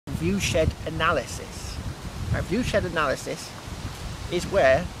Viewshed Analysis. Now, Viewshed Analysis is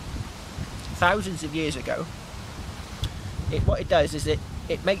where, thousands of years ago, what it does is it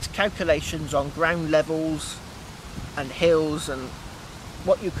makes calculations on ground levels and hills and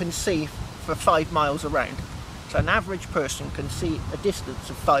what you can see for 5 miles around. So an average person can see a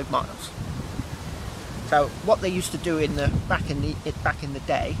distance of 5 miles. So what they used to do back in the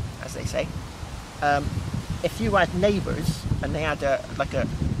day, as they say, if you had neighbours and they had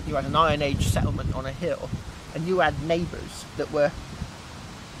you had an Iron Age settlement on a hill, and you had neighbours that were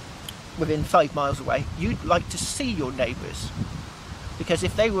within 5 miles away, you'd like to see your neighbours, because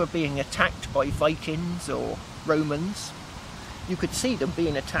if they were being attacked by Vikings or Romans, you could see them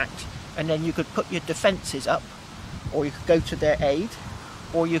being attacked, and then you could put your defences up, or you could go to their aid,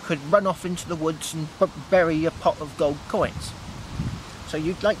 or you could run off into the woods and bury a pot of gold coins. So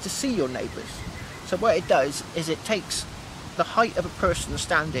you'd like to see your neighbours. So what it does is it takes the height of a person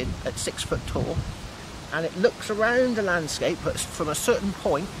standing at 6 foot tall, and it looks around the landscape from a certain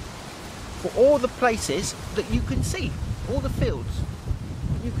point for all the places that you can see, all the fields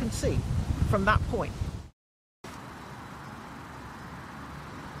that you can see from that point.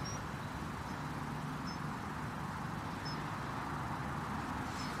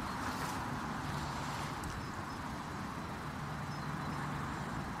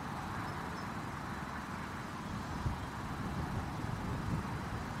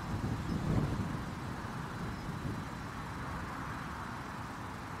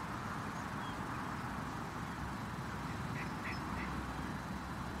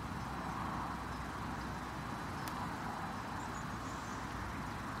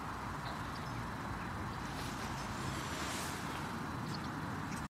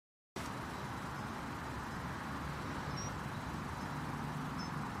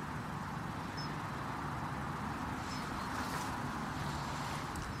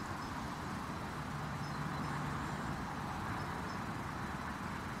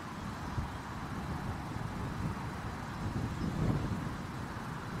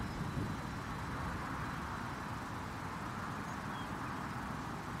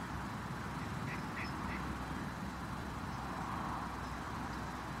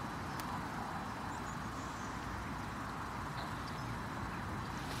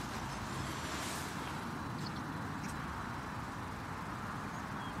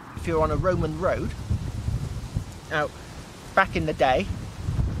 If you're on a Roman road, now back in the day,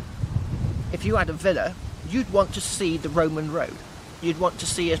 if you had a villa, you'd want to see the Roman road. You'd want to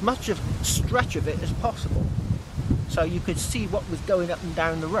see as much of a stretch of it as possible, so you could see what was going up and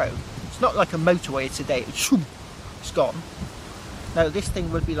down the road. It's not like a motorway today, it's gone. No, this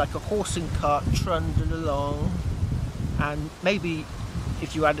thing would be like a horse and cart trundling along, and maybe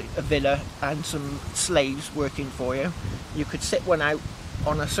if you had a villa and some slaves working for you, you could sit one out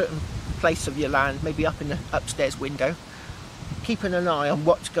on a certain place of your land, maybe up in the upstairs window, keeping an eye on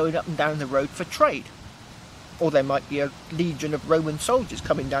what's going up and down the road for trade. Or there might be a legion of Roman soldiers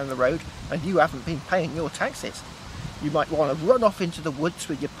coming down the road and you haven't been paying your taxes. You might want to run off into the woods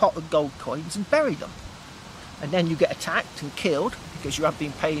with your pot of gold coins and bury them. And then you get attacked and killed because you haven't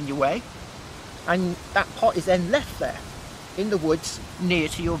been paying your way, and that pot is then left there in the woods near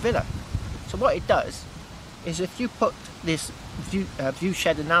to your villa. So what it does is, if you put this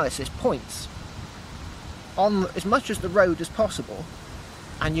Viewshed Analysis points on as much as the road as possible,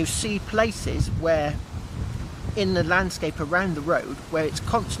 and you see places where in the landscape around the road where it's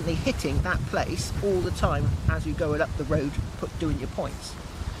constantly hitting that place all the time as you go up the road doing your points,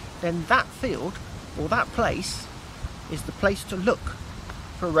 then that field or that place is the place to look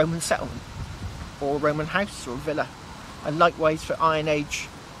for a Roman settlement or a Roman house or a villa. And likewise for Iron Age,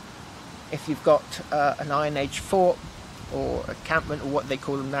 if you've got an Iron Age fort or a campment or what they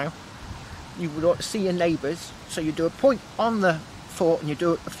call them now, you would ought to see your neighbours. So you do a point on the fort and you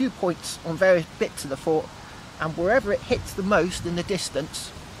do a few points on various bits of the fort, and wherever it hits the most in the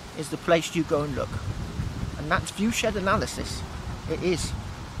distance is the place you go and look. And that's Viewshed Analysis. It is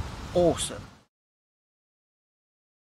awesome.